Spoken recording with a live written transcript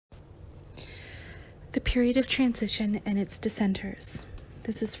The period of transition and its dissenters.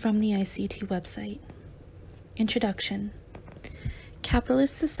 This is from the ICT website. Introduction.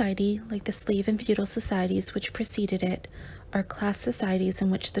 Capitalist society, like the slave and feudal societies which preceded it, are class societies in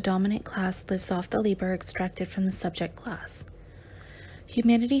which the dominant class lives off the labor extracted from the subject class.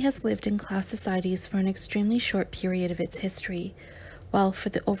 Humanity has lived in class societies for an extremely short period of its history, while for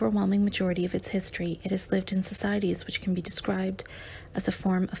the overwhelming majority of its history it has lived in societies which can be described as a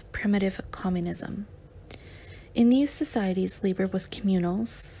form of primitive communism. In these societies, labor was communal,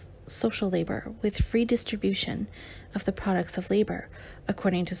 social labor, with free distribution of the products of labor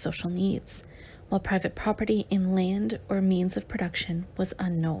according to social needs, while private property in land or means of production was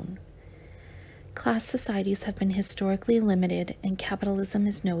unknown. Class societies have been historically limited, and capitalism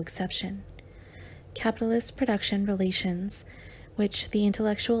is no exception. Capitalist production relations, which the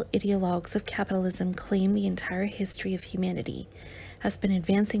intellectual ideologues of capitalism claim the entire history of humanity has been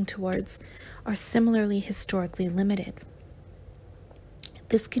advancing towards, are similarly historically limited.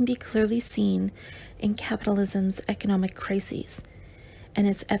 This can be clearly seen in capitalism's economic crises and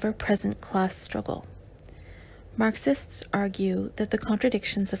its ever-present class struggle. Marxists argue that the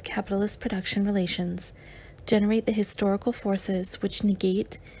contradictions of capitalist production relations generate the historical forces which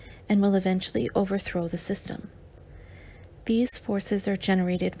negate and will eventually overthrow the system. These forces are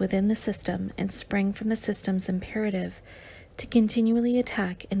generated within the system and spring from the system's imperative to continually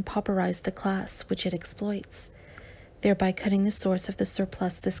attack and pauperize the class which it exploits, thereby cutting the source of the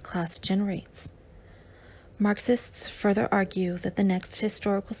surplus this class generates. Marxists further argue that the next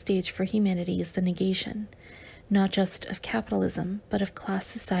historical stage for humanity is the negation, not just of capitalism, but of class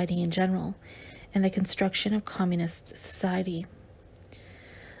society in general, and the construction of communist society.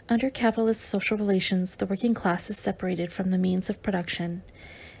 Under capitalist social relations, the working class is separated from the means of production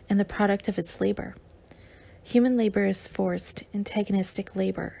and the product of its labor. Human labor is forced, antagonistic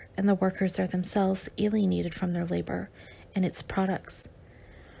labor, and the workers are themselves alienated from their labor and its products.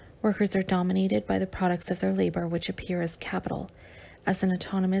 Workers are dominated by the products of their labor, which appear as capital, as an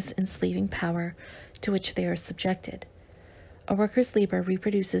autonomous enslaving power to which they are subjected. A worker's labor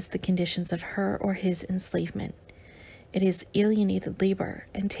reproduces the conditions of her or his enslavement. It is alienated labor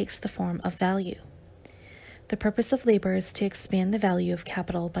and takes the form of value. The purpose of labor is to expand the value of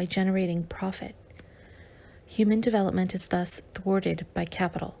capital by generating profit. Human development is thus thwarted by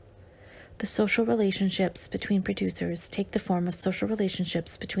capital. The social relationships between producers take the form of social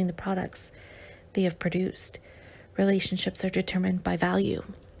relationships between the products they have produced. Relationships are determined by value.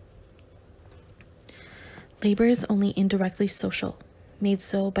 Labor is only indirectly social, made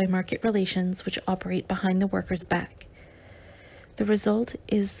so by market relations which operate behind the worker's back. The result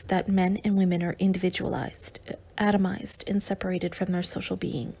is that men and women are individualized, atomized, and separated from their social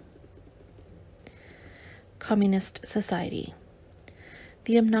being. Communist society.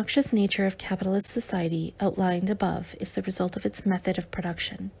 The obnoxious nature of capitalist society outlined above is the result of its method of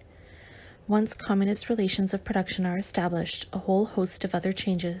production. Once communist relations of production are established, a whole host of other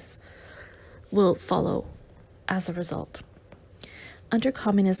changes will follow as a result. Under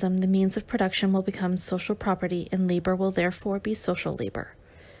communism, the means of production will become social property, and labor will therefore be social labor.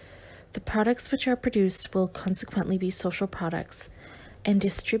 The products which are produced will consequently be social products and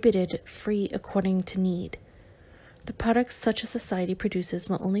distributed free according to need. The products such a society produces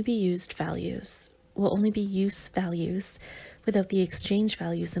will only be use values without the exchange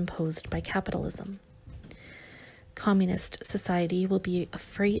values imposed by capitalism. Communist society will be a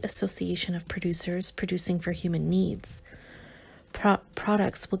free association of producers producing for human needs.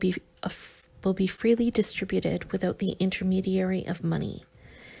 Products will be freely distributed without the intermediary of money.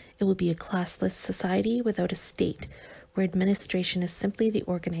 It will be a classless society without a state, where administration is simply the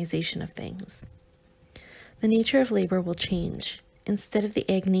organization of things. The nature of labor will change. Instead of the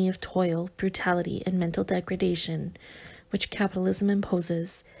agony of toil, brutality, and mental degradation which capitalism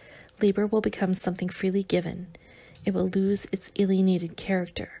imposes, labor will become something freely given. It will lose its alienated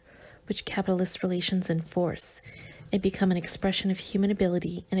character, which capitalist relations enforce, and become an expression of human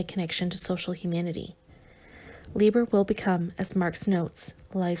ability and a connection to social humanity. Labor will become, as Marx notes,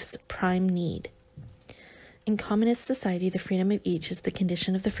 life's prime need. In communist society, the freedom of each is the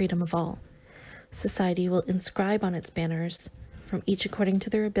condition of the freedom of all. Society will inscribe on its banners, from each according to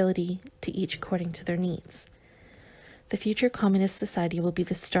their ability to each according to their needs. The future communist society will be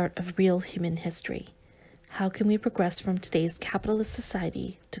the start of real human history. How can we progress from today's capitalist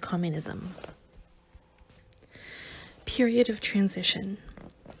society to communism? Period of transition.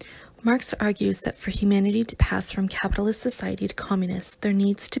 Marx argues that for humanity to pass from capitalist society to communist, there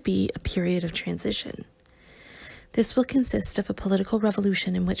needs to be a period of transition. This will consist of a political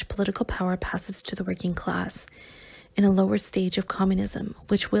revolution in which political power passes to the working class, in a lower stage of communism,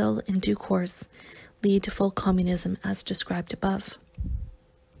 which will, in due course, lead to full communism as described above.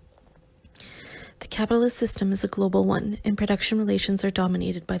 The capitalist system is a global one, and production relations are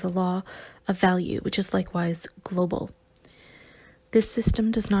dominated by the law of value, which is likewise global. This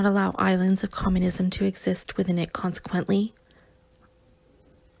system does not allow islands of communism to exist within it. Consequently,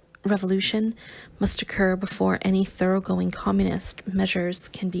 revolution must occur before any thoroughgoing communist measures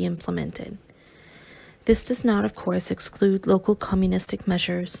can be implemented. This does not, of course, exclude local communistic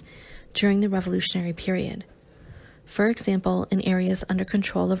measures during the revolutionary period. For example, in areas under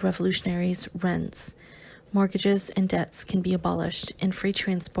control of revolutionaries, rents, mortgages, and debts can be abolished, and free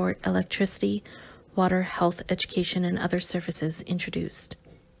transport, electricity, water, health, education, and other services introduced.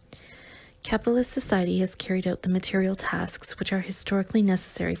 Capitalist society has carried out the material tasks which are historically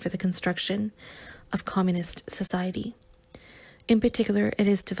necessary for the construction of communist society. In particular, it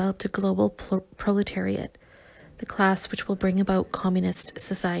has developed a global proletariat, the class which will bring about communist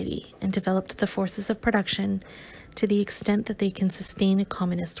society, and developed the forces of production to the extent that they can sustain a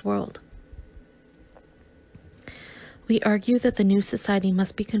communist world. We argue that the new society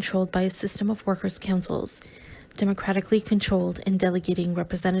must be controlled by a system of workers' councils, democratically controlled and delegating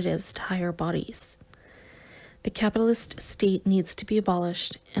representatives to higher bodies. The capitalist state needs to be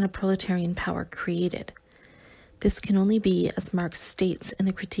abolished and a proletarian power created. This can only be, as Marx states in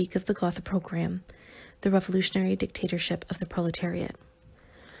the Critique of the Gotha Program, the revolutionary dictatorship of the proletariat.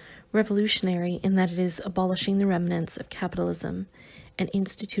 Revolutionary in that it is abolishing the remnants of capitalism and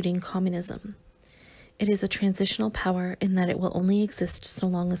instituting communism. It is a transitional power in that it will only exist so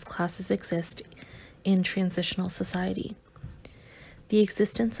long as classes exist in transitional society. The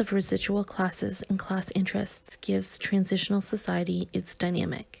existence of residual classes and class interests gives transitional society its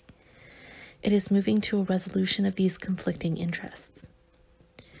dynamic. It is moving to a resolution of these conflicting interests.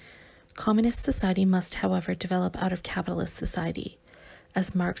 Communist society must, however, develop out of capitalist society,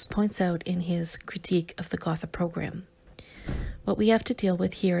 as Marx points out in his Critique of the Gotha Program. What we have to deal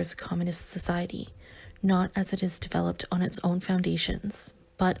with here is communist society, not as it is developed on its own foundations,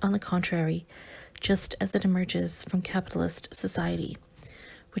 but on the contrary, just as it emerges from capitalist society,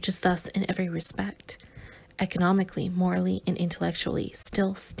 which is thus in every respect, economically, morally, and intellectually,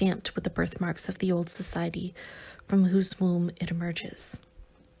 still stamped with the birthmarks of the old society from whose womb it emerges.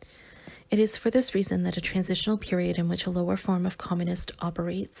 It is for this reason that a transitional period in which a lower form of communist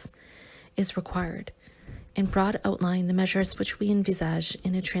operates is required. In broad outline, the measures which we envisage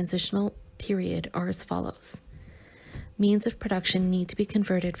in a transitional period are as follows. Means of production need to be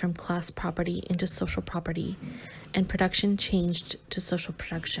converted from class property into social property, and production changed to social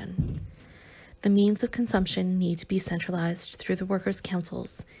production. The means of consumption need to be centralized through the workers'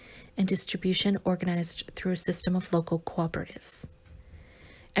 councils, and distribution organized through a system of local cooperatives.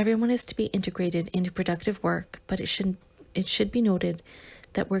 Everyone is to be integrated into productive work, but it should be noted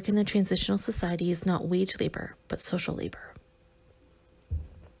that work in the transitional society is not wage labor, but social labor.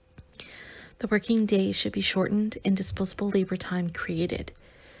 The working day should be shortened and disposable labor time created.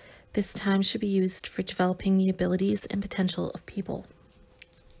 This time should be used for developing the abilities and potential of people.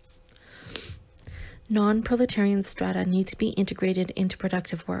 Non-proletarian strata need to be integrated into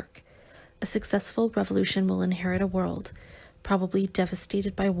productive work. A successful revolution will inherit a world, probably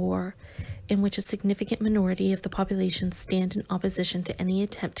devastated by war, in which a significant minority of the population stand in opposition to any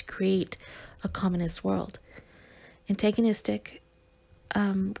attempt to create a communist world. Antagonistic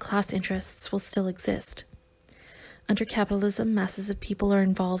class interests will still exist. Under capitalism, masses of people are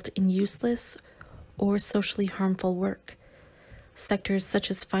involved in useless or socially harmful work. Sectors such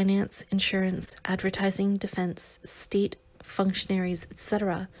as finance, insurance, advertising, defense, state functionaries,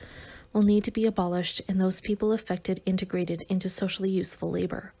 etc., will need to be abolished and those people affected integrated into socially useful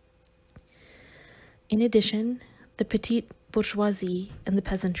labor. In addition, the petite bourgeoisie and the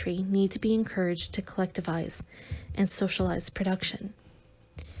peasantry need to be encouraged to collectivize and socialize production.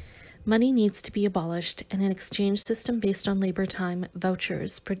 Money needs to be abolished and an exchange system based on labor time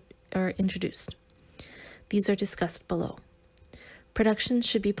vouchers are introduced. These are discussed below. Production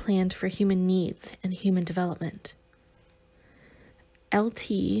should be planned for human needs and human development.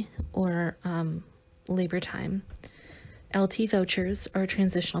 LT, or labor time, LT vouchers are a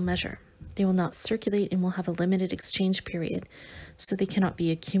transitional measure. They will not circulate and will have a limited exchange period, so they cannot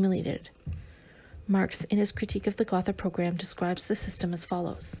be accumulated. Marx, in his Critique of the Gotha Program, describes the system as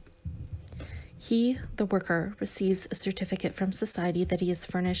follows. He, the worker, receives a certificate from society that he has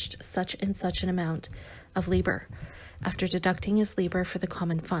furnished such and such an amount of labor, after deducting his labor for the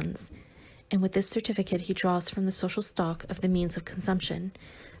common funds, and with this certificate he draws from the social stock of the means of consumption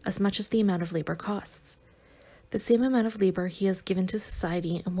as much as the amount of labor costs. The same amount of labor he has given to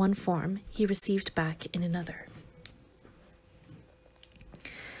society in one form he received back in another.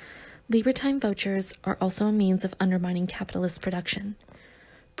 Labor time vouchers are also a means of undermining capitalist production.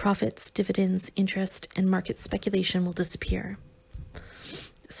 Profits, dividends, interest, and market speculation will disappear.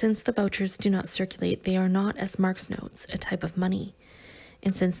 Since the vouchers do not circulate, they are not, as Marx notes, a type of money,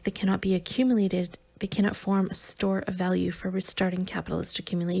 and since they cannot be accumulated, they cannot form a store of value for restarting capitalist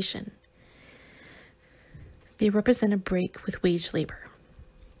accumulation. They represent a break with wage labor.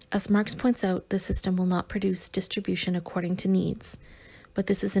 As Marx points out, the system will not produce distribution according to needs, but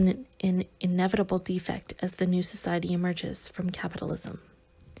this is an inevitable defect as the new society emerges from capitalism.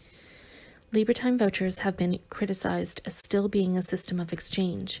 Labor time vouchers have been criticized as still being a system of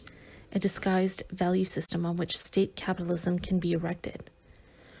exchange, a disguised value system on which state capitalism can be erected.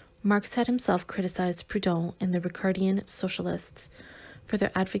 Marx had himself criticized Proudhon and the Ricardian socialists for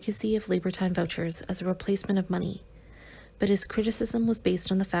their advocacy of labor time vouchers as a replacement of money, but his criticism was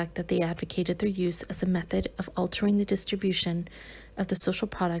based on the fact that they advocated their use as a method of altering the distribution of the social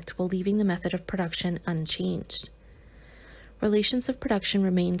product while leaving the method of production unchanged. Relations of production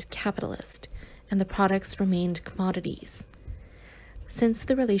remained capitalist, and the products remained commodities. Since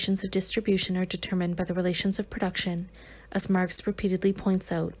the relations of distribution are determined by the relations of production, as Marx repeatedly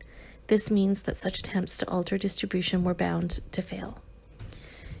points out, this means that such attempts to alter distribution were bound to fail.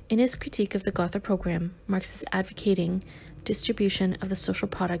 In his critique of the Gotha program, Marx is advocating distribution of the social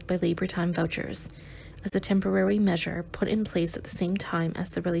product by labor time vouchers as a temporary measure put in place at the same time as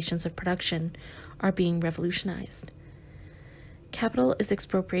the relations of production are being revolutionized. Capital is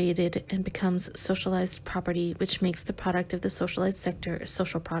expropriated and becomes socialized property, which makes the product of the socialized sector a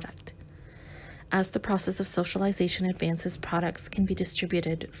social product. As the process of socialization advances, products can be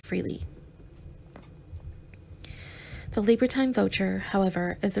distributed freely. The labor time voucher,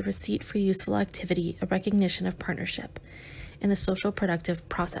 however, is a receipt for useful activity, a recognition of partnership in the social productive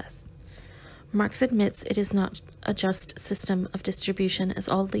process. Marx admits it is not a just system of distribution as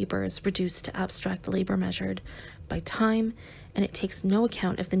all labor is reduced to abstract labor measured by time, and it takes no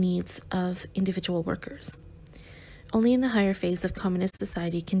account of the needs of individual workers. Only in the higher phase of communist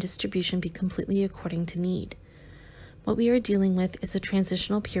society can distribution be completely according to need. What we are dealing with is a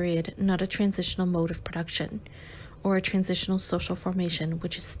transitional period, not a transitional mode of production, or a transitional social formation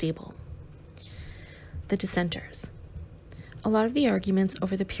which is stable. The Dissenters. A lot of the arguments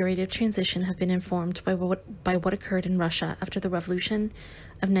over the period of transition have been informed by what occurred in Russia after the Revolution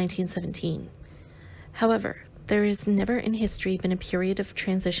of 1917. However, there has never in history been a period of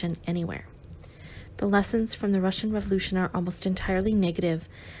transition anywhere. The lessons from the Russian Revolution are almost entirely negative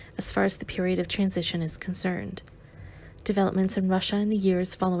as far as the period of transition is concerned. Developments in Russia in the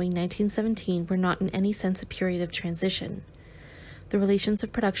years following 1917 were not in any sense a period of transition. The relations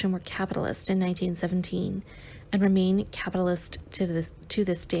of production were capitalist in 1917 and remain capitalist to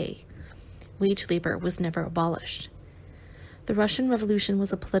this day. Wage labor was never abolished. The Russian Revolution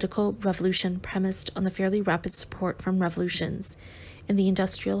was a political revolution premised on the fairly rapid support from revolutions in the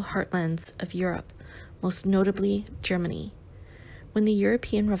industrial heartlands of Europe, most notably Germany. When the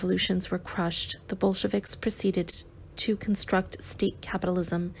European revolutions were crushed, the Bolsheviks proceeded to construct state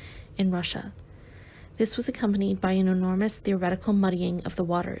capitalism in Russia. This was accompanied by an enormous theoretical muddying of the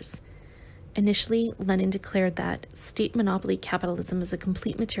waters. Initially, Lenin declared that state monopoly capitalism is a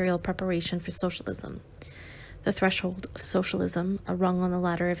complete material preparation for socialism. The threshold of socialism, a rung on the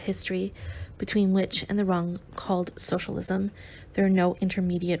ladder of history, between which and the rung called socialism, there are no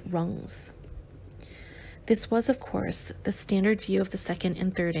intermediate rungs. This was, of course, the standard view of the Second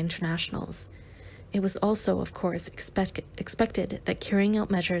and Third Internationals. It was also, of course, expected that carrying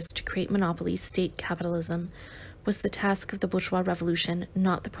out measures to create monopoly state capitalism was the task of the bourgeois revolution,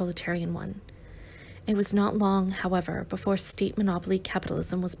 not the proletarian one. It was not long, however, before state monopoly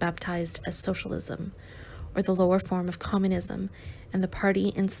capitalism was baptized as socialism, or the lower form of communism, and the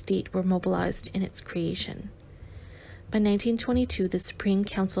party and state were mobilized in its creation. By 1922, the Supreme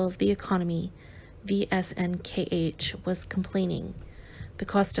Council of the Economy, VSNKH, was complaining. The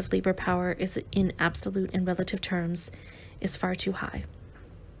cost of labor power is in absolute and relative terms is far too high.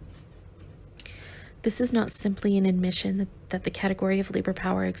 This is not simply an admission that the category of labor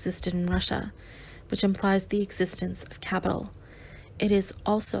power existed in Russia, which implies the existence of capital. It is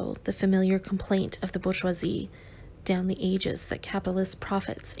also the familiar complaint of the bourgeoisie down the ages that capitalist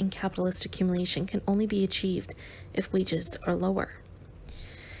profits and capitalist accumulation can only be achieved if wages are lower.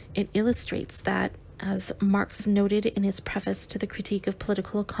 It illustrates that, as Marx noted in his preface to the Critique of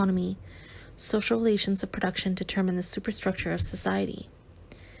Political Economy, social relations of production determine the superstructure of society.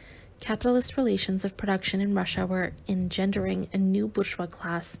 Capitalist relations of production in Russia were engendering a new bourgeois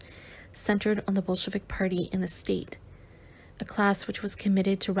class centered on the Bolshevik Party and the state, a class which was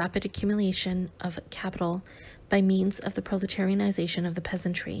committed to rapid accumulation of capital by means of the proletarianization of the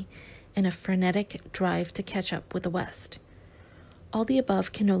peasantry and a frenetic drive to catch up with the West. All the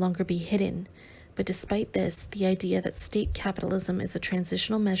above can no longer be hidden, but despite this, the idea that state capitalism is a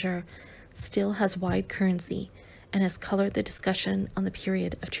transitional measure still has wide currency and has colored the discussion on the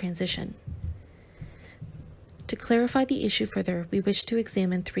period of transition. To clarify the issue further, we wish to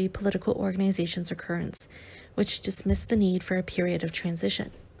examine 3 political organizations or currents which dismiss the need for a period of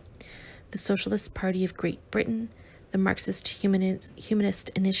transition: the Socialist Party of Great Britain, the Marxist Humanist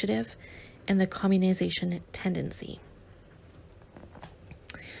Initiative, and the Communization Tendency.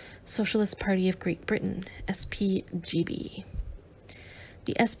 Socialist Party of Great Britain, SPGB.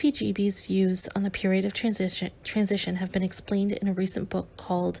 The SPGB's views on the period of transition have been explained in a recent book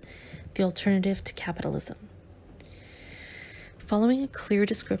called The Alternative to Capitalism. Following a clear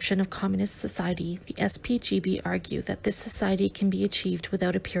description of communist society, the SPGB argue that this society can be achieved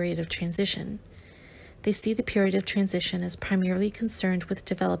without a period of transition. They see the period of transition as primarily concerned with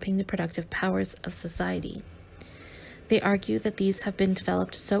developing the productive powers of society. They argue that these have been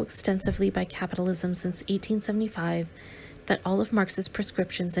developed so extensively by capitalism since 1875 that all of Marx's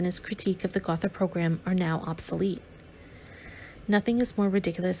prescriptions in his critique of the Gotha program are now obsolete. Nothing is more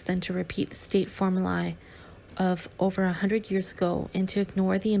ridiculous than to repeat the state formulae of over 100 years ago and to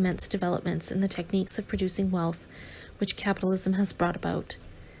ignore the immense developments in the techniques of producing wealth which capitalism has brought about.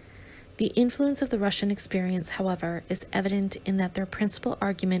 The influence of the Russian experience, however, is evident in that their principal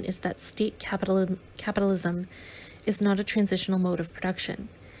argument is that state capitalism is not a transitional mode of production.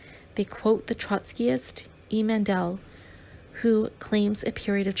 They quote the Trotskyist E. Mandel, who claims a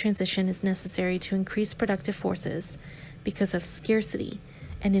period of transition is necessary to increase productive forces because of scarcity,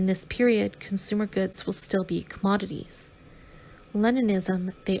 and in this period, consumer goods will still be commodities.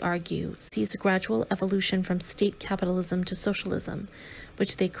 Leninism, they argue, sees a gradual evolution from state capitalism to socialism,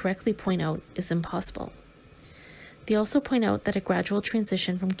 which they correctly point out is impossible. They also point out that a gradual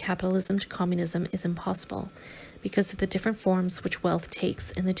transition from capitalism to communism is impossible because of the different forms which wealth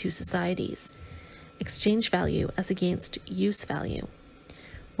takes in the two societies: exchange value as against use value.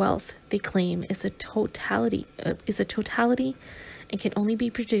 Wealth, they claim, is a totality and can only be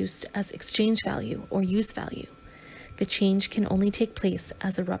produced as exchange value or use value. The change can only take place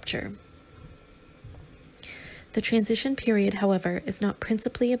as a rupture. The transition period, however, is not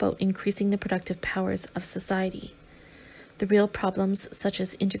principally about increasing the productive powers of society. The real problems, such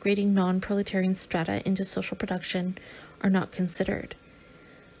as integrating non-proletarian strata into social production, are not considered.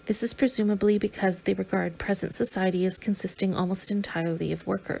 This is presumably because they regard present society as consisting almost entirely of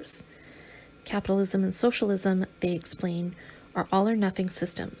workers. Capitalism and socialism, they explain, are all-or-nothing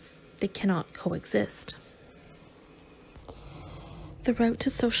systems. They cannot coexist. The route to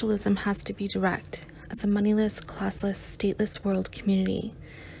socialism has to be direct. As a moneyless, classless, stateless world community,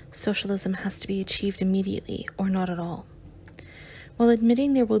 socialism has to be achieved immediately or not at all. While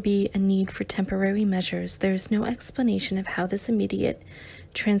admitting there will be a need for temporary measures, there is no explanation of how this immediate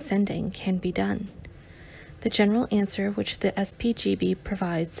transcending can be done. The general answer which the SPGB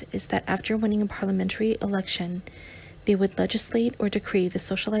provides is that after winning a parliamentary election, they would legislate or decree the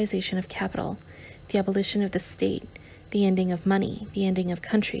socialization of capital, the abolition of the state, the ending of money, the ending of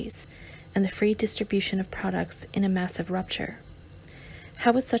countries, and the free distribution of products in a massive rupture.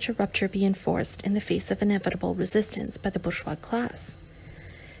 How would such a rupture be enforced in the face of inevitable resistance by the bourgeois class?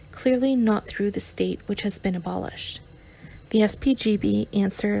 Clearly not through the state which has been abolished. The SPGB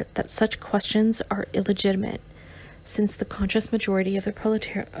answer that such questions are illegitimate, since the conscious majority of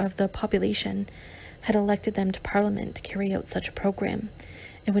the population had elected them to Parliament to carry out such a program,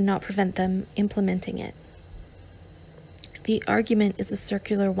 and would not prevent them implementing it. The argument is a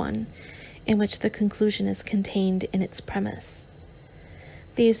circular one, in which the conclusion is contained in its premise.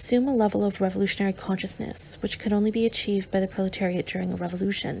 They assume a level of revolutionary consciousness, which could only be achieved by the proletariat during a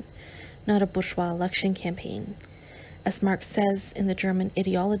revolution, not a bourgeois election campaign. As Marx says in the German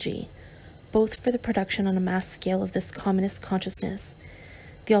Ideology, both for the production on a mass scale of this communist consciousness,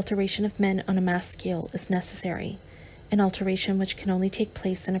 the alteration of men on a mass scale is necessary, an alteration which can only take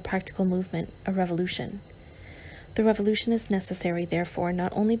place in a practical movement, a revolution. The revolution is necessary, therefore,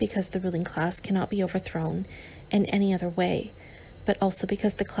 not only because the ruling class cannot be overthrown in any other way, but also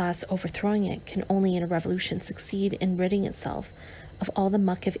because the class overthrowing it can only in a revolution succeed in ridding itself of all the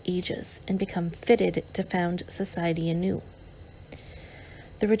muck of ages and become fitted to found society anew.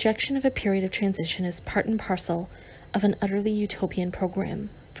 The rejection of a period of transition is part and parcel of an utterly utopian program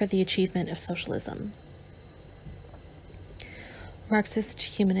for the achievement of socialism. Marxist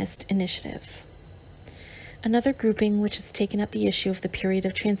Humanist Initiative. Another grouping which has taken up the issue of the period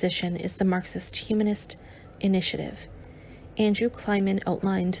of transition is the Marxist Humanist Initiative. Andrew Kleiman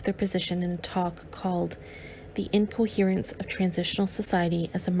outlined their position in a talk called The Incoherence of Transitional Society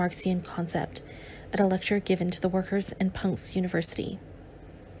as a Marxian Concept, at a lecture given to the Workers' and Punks University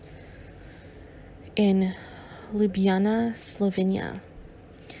in Ljubljana, Slovenia.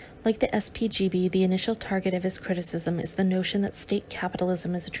 Like the SPGB, the initial target of his criticism is the notion that state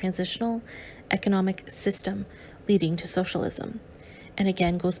capitalism is a transitional economic system leading to socialism, and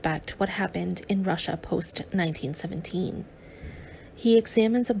again goes back to what happened in Russia post-1917. He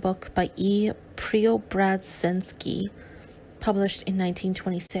examines a book by E. Preobrazhensky, published in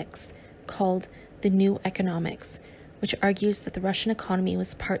 1926, called The New Economics, which argues that the Russian economy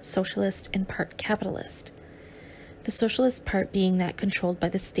was part socialist and part capitalist. The socialist part being that controlled by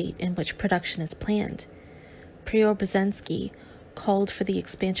the state in which production is planned. Preobrazhensky called for the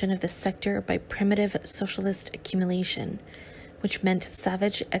expansion of this sector by primitive socialist accumulation, which meant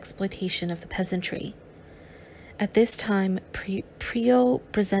savage exploitation of the peasantry. At this time,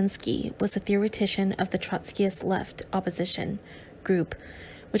 Preobrazhensky was a theoretician of the Trotskyist left opposition group,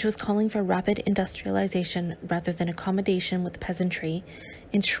 which was calling for rapid industrialization rather than accommodation with the peasantry,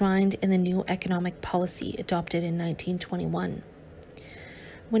 enshrined in the new economic policy adopted in 1921.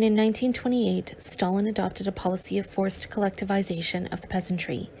 When in 1928, Stalin adopted a policy of forced collectivization of the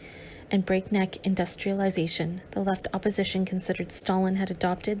peasantry and breakneck industrialization, the left opposition considered Stalin had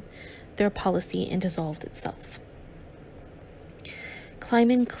adopted their policy and dissolved itself.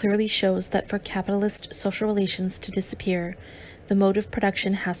 Kleiman clearly shows that for capitalist social relations to disappear, the mode of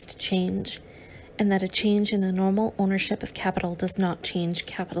production has to change, and that a change in the normal ownership of capital does not change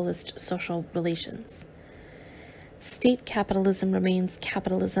capitalist social relations. State capitalism remains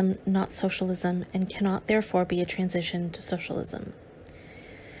capitalism, not socialism, and cannot therefore be a transition to socialism.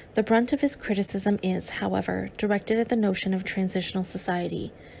 The brunt of his criticism is, however, directed at the notion of transitional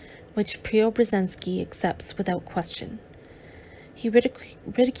society, which Preobrazhensky accepts without question. He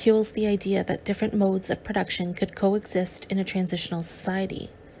ridicules the idea that different modes of production could coexist in a transitional society.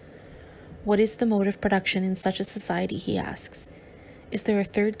 What is the mode of production in such a society, he asks. Is there a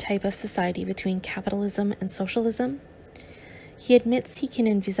third type of society between capitalism and socialism? He admits he can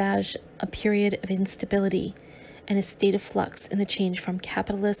envisage a period of instability and a state of flux in the change from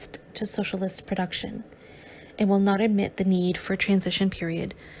capitalist to socialist production, and will not admit the need for a transition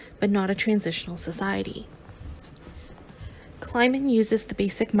period, but not a transitional society. Kleiman uses the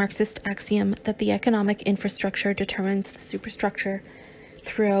basic Marxist axiom that the economic infrastructure determines the superstructure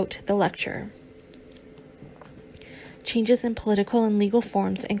throughout the lecture. Changes in political and legal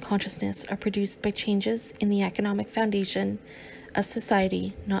forms and consciousness are produced by changes in the economic foundation of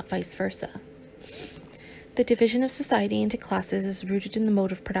society, not vice versa. The division of society into classes is rooted in the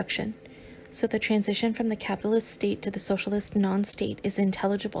mode of production, so the transition from the capitalist state to the socialist non-state is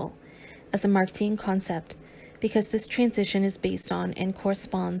intelligible as a Marxian concept, because this transition is based on and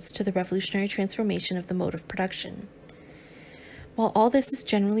corresponds to the revolutionary transformation of the mode of production. While all this is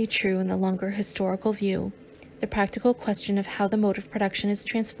generally true in the longer historical view, the practical question of how the mode of production is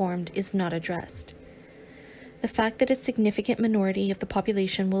transformed is not addressed. The fact that a significant minority of the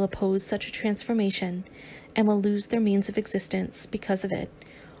population will oppose such a transformation and will lose their means of existence because of it,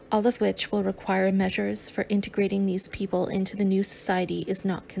 all of which will require measures for integrating these people into the new society, is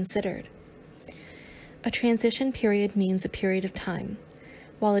not considered. A transition period means a period of time.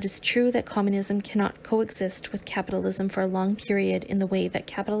 While it is true that communism cannot coexist with capitalism for a long period in the way that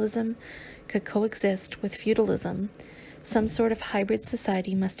capitalism could coexist with feudalism, some sort of hybrid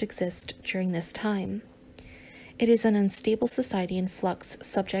society must exist during this time. It is an unstable society in flux,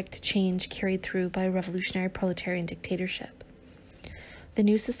 subject to change carried through by a revolutionary proletarian dictatorship. The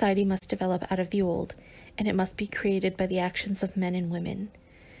new society must develop out of the old, and it must be created by the actions of men and women.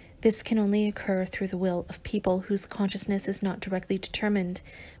 This can only occur through the will of people whose consciousness is not directly determined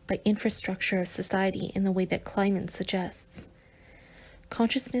by infrastructure of society in the way that Kleiman suggests.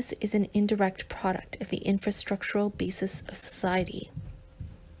 Consciousness is an indirect product of the infrastructural basis of society,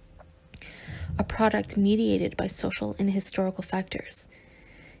 a product mediated by social and historical factors.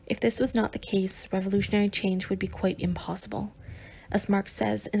 If this was not the case, revolutionary change would be quite impossible, as Marx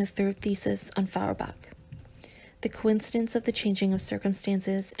says in the third thesis on Feuerbach. The coincidence of the changing of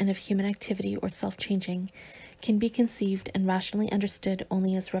circumstances and of human activity or self-changing can be conceived and rationally understood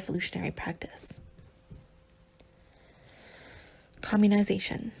only as revolutionary practice.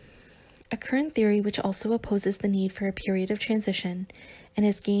 Communization. A current theory which also opposes the need for a period of transition and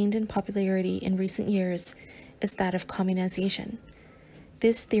has gained in popularity in recent years is that of communization.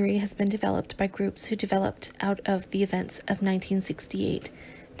 This theory has been developed by groups who developed out of the events of 1968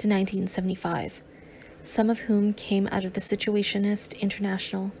 to 1975, some of whom came out of the Situationist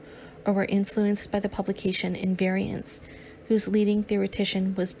International or were influenced by the publication Invariance, whose leading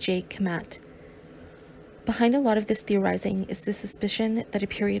theoretician was J. Kamat. Behind a lot of this theorizing is the suspicion that a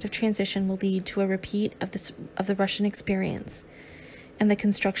period of transition will lead to a repeat of the Russian experience and the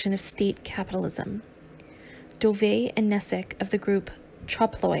construction of state capitalism. Dove and Nesick of the group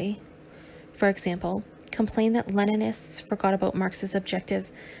Troploi, for example, complain that Leninists forgot about Marx's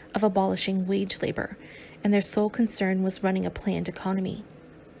objective of abolishing wage labor, and their sole concern was running a planned economy.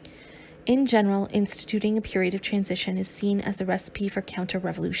 In general, instituting a period of transition is seen as a recipe for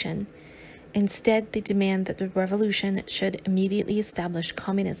counter-revolution. Instead, they demand that the revolution should immediately establish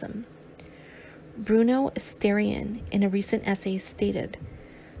communism. Bruno Asterian, in a recent essay, stated,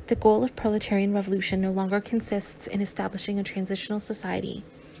 "The goal of proletarian revolution no longer consists in establishing a transitional society,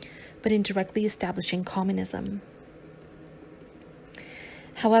 but in directly establishing communism."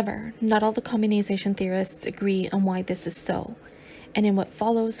 However, not all the communization theorists agree on why this is so, and in what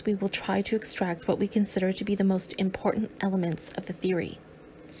follows we will try to extract what we consider to be the most important elements of the theory.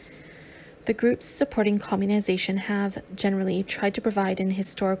 The groups supporting communization have, generally, tried to provide an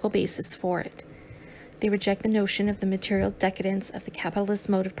historical basis for it. They reject the notion of the material decadence of the capitalist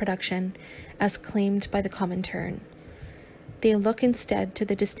mode of production as claimed by the Comintern. They look instead to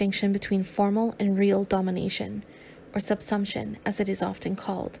the distinction between formal and real domination, or subsumption, as it is often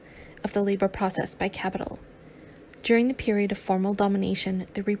called, of the labor process by capital. During the period of formal domination,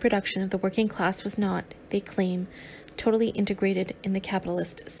 the reproduction of the working class was not, they claim, totally integrated in the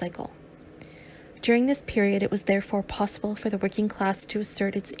capitalist cycle. During this period, it was therefore possible for the working class to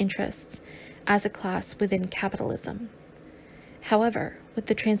assert its interests as a class within capitalism. However, with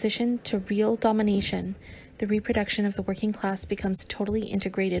the transition to real domination, the reproduction of the working class becomes totally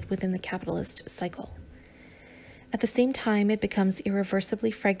integrated within the capitalist cycle. At the same time, it becomes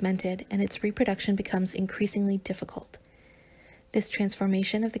irreversibly fragmented and its reproduction becomes increasingly difficult. This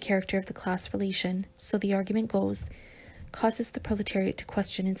transformation of the character of the class relation, so the argument goes, causes the proletariat to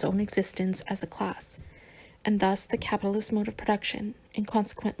question its own existence as a class, and thus the capitalist mode of production, and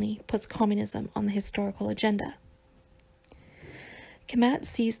consequently puts communism on the historical agenda. Kamat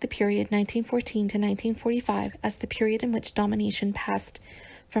sees the period 1914 to 1945 as the period in which domination passed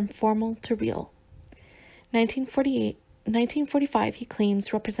from formal to real. 1945, he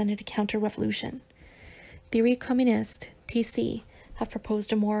claims, represented a counter-revolution. Theory Communist, TC, have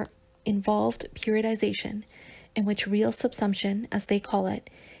proposed a more involved periodization in which real subsumption, as they call it,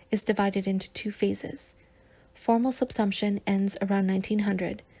 is divided into two phases. Formal subsumption ends around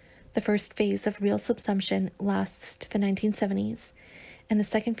 1900. The first phase of real subsumption lasts to the 1970s, and the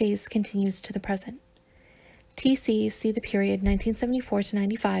second phase continues to the present. TC see the period 1974 to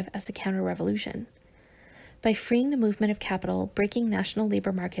 95 as a counter-revolution. By freeing the movement of capital, breaking national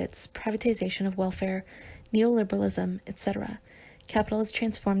labor markets, privatization of welfare, neoliberalism, etc., capital has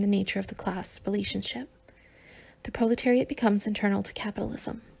transformed the nature of the class relationship. The proletariat becomes internal to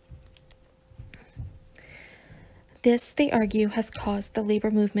capitalism. This, they argue, has caused the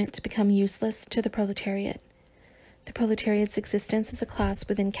labor movement to become useless to the proletariat. The proletariat's existence as a class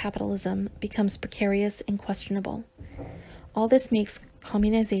within capitalism becomes precarious and questionable. All this makes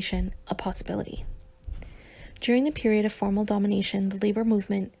communization a possibility. During the period of formal domination, the labor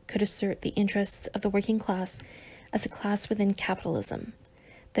movement could assert the interests of the working class as a class within capitalism,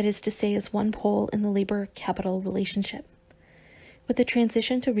 that is to say, as one pole in the labor-capital relationship. With the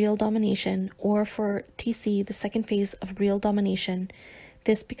transition to real domination, or for TC, the second phase of real domination,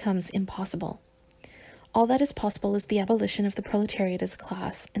 this becomes impossible. All that is possible is the abolition of the proletariat as a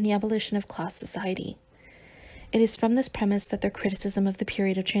class and the abolition of class society. It is from this premise that their criticism of the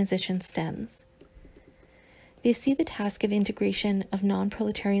period of transition stems. They see the task of integration of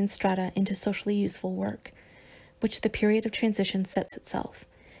non-proletarian strata into socially useful work, which the period of transition sets itself,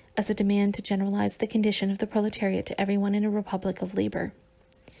 as a demand to generalize the condition of the proletariat to everyone in a republic of labor.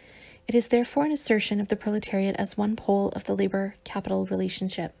 It is therefore an assertion of the proletariat as one pole of the labor-capital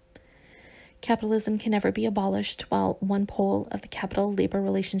relationship. Capitalism can never be abolished while one pole of the capital-labor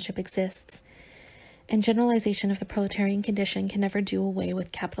relationship exists, and generalization of the proletarian condition can never do away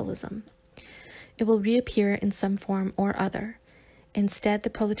with capitalism. It will reappear in some form or other. Instead, the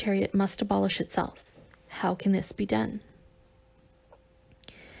proletariat must abolish itself. How can this be done?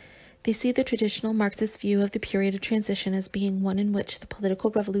 They see the traditional Marxist view of the period of transition as being one in which the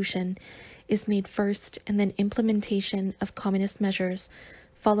political revolution is made first and then implementation of communist measures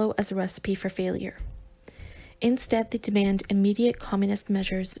follow as a recipe for failure. Instead, they demand immediate communist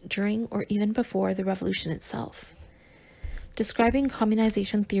measures during or even before the revolution itself. Describing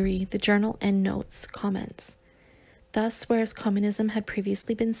communization theory, the journal Endnotes comments, "Thus, whereas communism had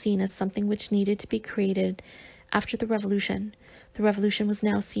previously been seen as something which needed to be created after the revolution was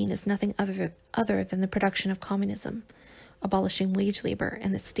now seen as nothing other than the production of communism, abolishing wage labor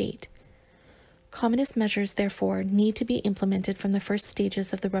and the state. Communist measures, therefore, need to be implemented from the first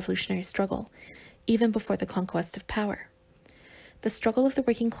stages of the revolutionary struggle, even before the conquest of power. The struggle of the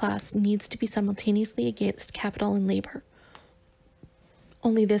working class needs to be simultaneously against capital and labor.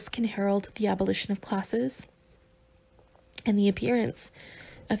 Only this can herald the abolition of classes and the appearance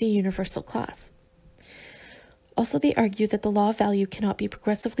of a universal class. Also, they argue that the law of value cannot be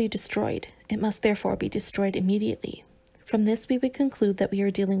progressively destroyed. It must therefore be destroyed immediately. From this, we would conclude that we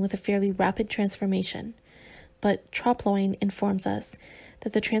are dealing with a fairly rapid transformation, but Troploin informs us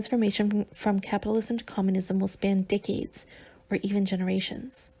that the transformation from capitalism to communism will span decades or even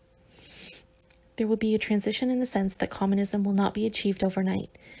generations. There will be a transition in the sense that communism will not be achieved overnight,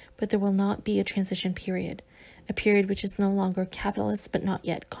 but there will not be a transition period, a period which is no longer capitalist but not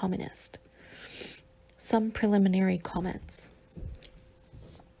yet communist. Some preliminary comments.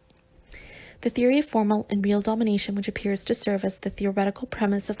 The theory of formal and real domination, which appears to serve as the theoretical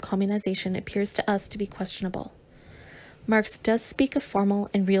premise of communization, appears to us to be questionable. Marx does speak of formal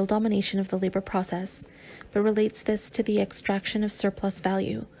and real domination of the labor process, but relates this to the extraction of surplus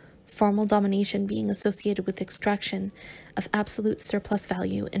value, formal domination being associated with extraction of absolute surplus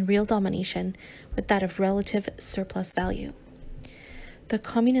value and real domination with that of relative surplus value. The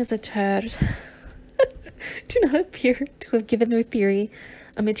communisateurs do not appear to have given their theory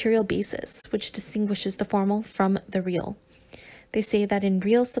a material basis which distinguishes the formal from the real. They say that in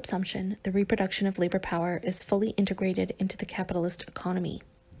real subsumption, the reproduction of labor power is fully integrated into the capitalist economy.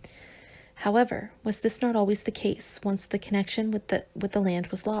 However, was this not always the case once the connection with the land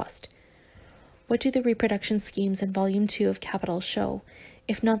was lost? What do the reproduction schemes in Volume 2 of Capital show,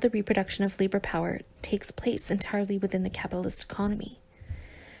 if not the reproduction of labor power takes place entirely within the capitalist economy?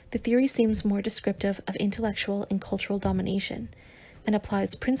 The theory seems more descriptive of intellectual and cultural domination, and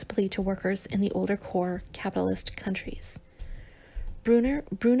applies principally to workers in the older core capitalist countries. Bruno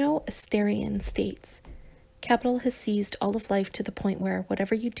Asterian states, "Capital has seized all of life to the point where,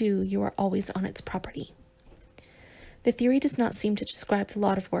 whatever you do, you are always on its property." The theory does not seem to describe the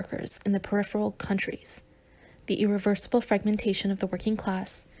lot of workers in the peripheral countries, the irreversible fragmentation of the working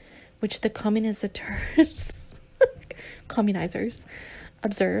class, which the communizers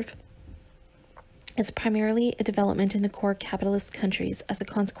observe is primarily a development in the core capitalist countries as a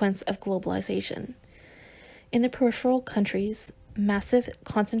consequence of globalization. In the peripheral countries, massive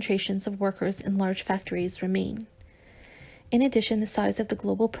concentrations of workers in large factories remain. In addition, the size of the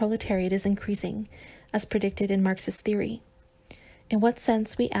global proletariat is increasing, as predicted in Marxist theory. In what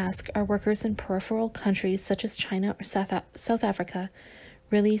sense, we ask, are workers in peripheral countries such as China or South Africa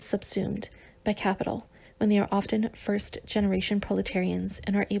really subsumed by capital, when they are often first-generation proletarians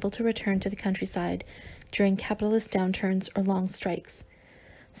and are able to return to the countryside during capitalist downturns or long strikes,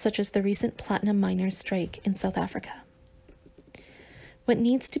 such as the recent platinum miners' strike in South Africa? What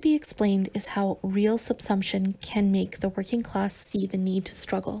needs to be explained is how real subsumption can make the working class see the need to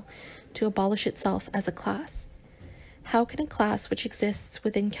struggle to abolish itself as a class. How can a class which exists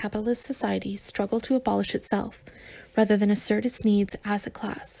within capitalist society struggle to abolish itself, rather than assert its needs as a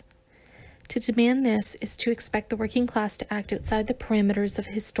class? To demand this is to expect the working class to act outside the parameters of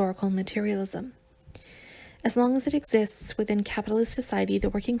historical materialism. As long as it exists within capitalist society, the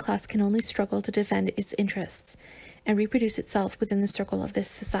working class can only struggle to defend its interests and reproduce itself within the circle of this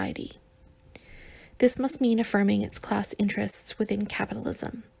society. This must mean affirming its class interests within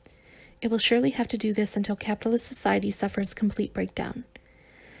capitalism. It will surely have to do this until capitalist society suffers complete breakdown.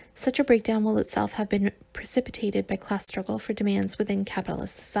 Such a breakdown will itself have been precipitated by class struggle for demands within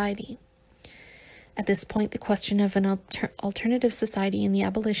capitalist society. At this point, the question of an alternative society and the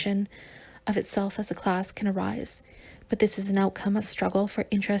abolition of itself as a class can arise, but this is an outcome of struggle for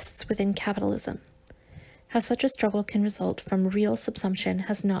interests within capitalism. How such a struggle can result from real subsumption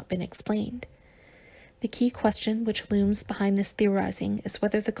has not been explained. The key question which looms behind this theorizing is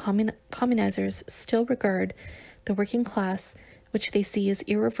whether the communizers still regard the working class, which they see as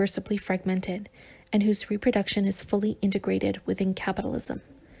irreversibly fragmented, and whose reproduction is fully integrated within capitalism,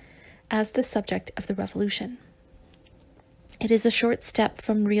 as the subject of the revolution. It is a short step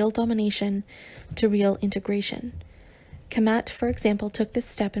from real domination to real integration. Kamat, for example, took this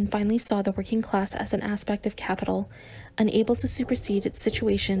step and finally saw the working class as an aspect of capital, unable to supersede its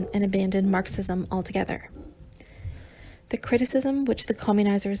situation, and abandoned Marxism altogether. The criticism which the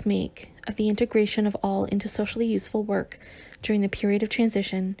communizers make of the integration of all into socially useful work during the period of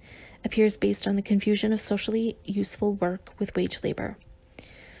transition appears based on the confusion of socially useful work with wage labor.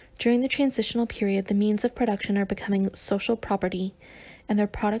 During the transitional period, the means of production are becoming social property, and their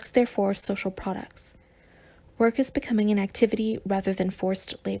products therefore social products. Work is becoming an activity rather than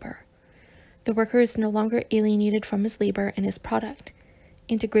forced labor. The worker is no longer alienated from his labor and his product.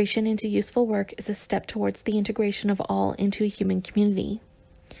 Integration into useful work is a step towards the integration of all into a human community.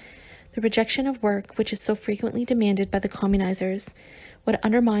 The rejection of work, which is so frequently demanded by the communizers, would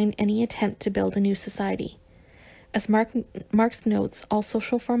undermine any attempt to build a new society. As Marx notes, all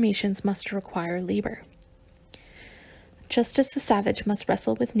social formations must require labor. Just as the savage must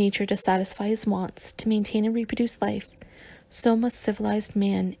wrestle with nature to satisfy his wants, to maintain and reproduce life, so must civilized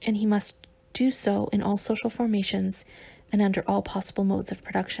man, and he must do so in all social formations and under all possible modes of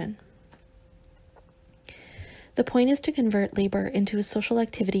production. The point is to convert labor into a social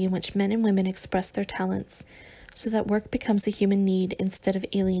activity in which men and women express their talents, so that work becomes a human need instead of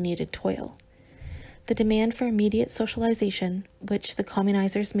alienated toil. The demand for immediate socialization, which the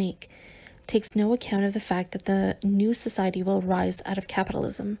communizers make, takes no account of the fact that the new society will arise out of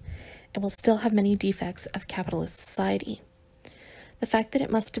capitalism and will still have many defects of capitalist society. The fact that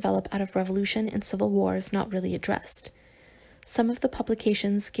it must develop out of revolution and civil war is not really addressed. Some of the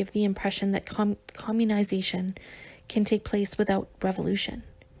publications give the impression that communization can take place without revolution.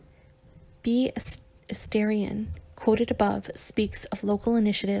 B. Asterian, quoted above, speaks of local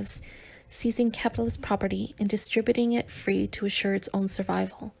initiatives seizing capitalist property and distributing it free to assure its own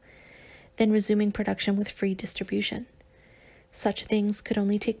survival, then resuming production with free distribution. Such things could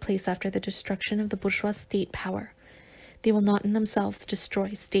only take place after the destruction of the bourgeois state power. They will not in themselves destroy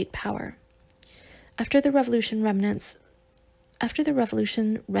state power. After the revolution, remnants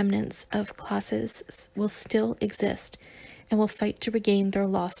of classes will still exist and will fight to regain their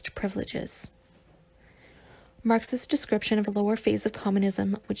lost privileges. Marx's description of a lower phase of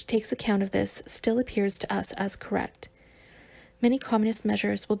communism, which takes account of this, still appears to us as correct. Many communist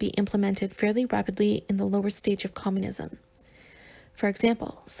measures will be implemented fairly rapidly in the lower stage of communism. For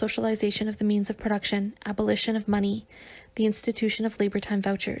example, socialization of the means of production, abolition of money, the institution of labor time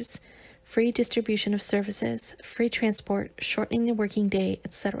vouchers, free distribution of services, free transport, shortening the working day,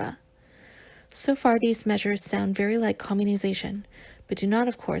 etc. So far, these measures sound very like communization, but do not,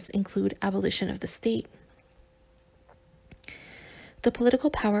 of course, include abolition of the state. The political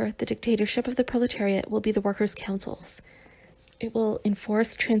power, the dictatorship of the proletariat, will be the workers' councils. It will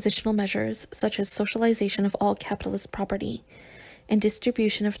enforce transitional measures such as socialization of all capitalist property and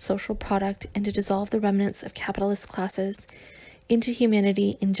distribution of social product, and to dissolve the remnants of capitalist classes into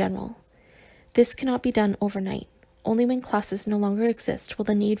humanity in general. This cannot be done overnight. Only when classes no longer exist will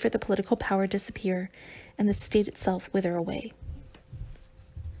the need for the political power disappear and the state itself wither away.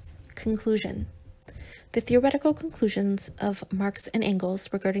 Conclusion. The theoretical conclusions of Marx and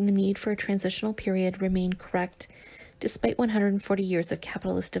Engels regarding the need for a transitional period remain correct, despite 140 years of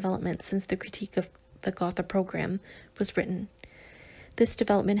capitalist development since the critique of the Gotha program was written. This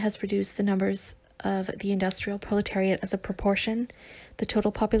development has reduced the numbers of the industrial proletariat as a proportion, the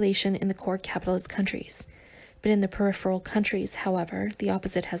total population in the core capitalist countries. But in the peripheral countries, however, the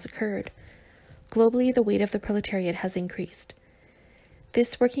opposite has occurred. Globally, the weight of the proletariat has increased.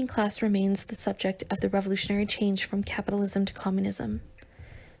 This working class remains the subject of the revolutionary change from capitalism to communism.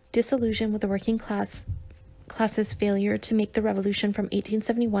 Disillusion with the working class's failure to make the revolution from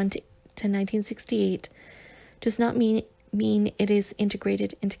 1871 to 1968 does not mean it is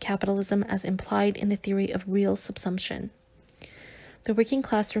integrated into capitalism as implied in the theory of real subsumption. The working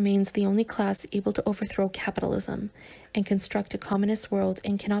class remains the only class able to overthrow capitalism and construct a communist world,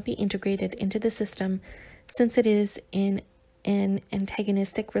 and cannot be integrated into the system since it is in an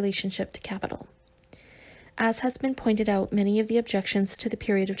antagonistic relationship to capital. As has been pointed out, many of the objections to the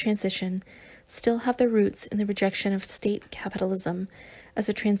period of transition still have their roots in the rejection of state capitalism as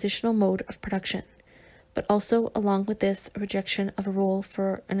a transitional mode of production, but also, along with this, a rejection of a role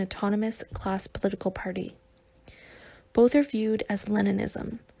for an autonomous class political party. Both are viewed as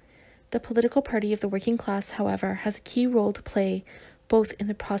Leninism. The political party of the working class, however, has a key role to play both in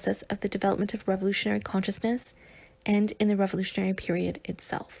the process of the development of revolutionary consciousness and in the revolutionary period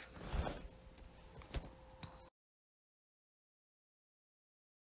itself.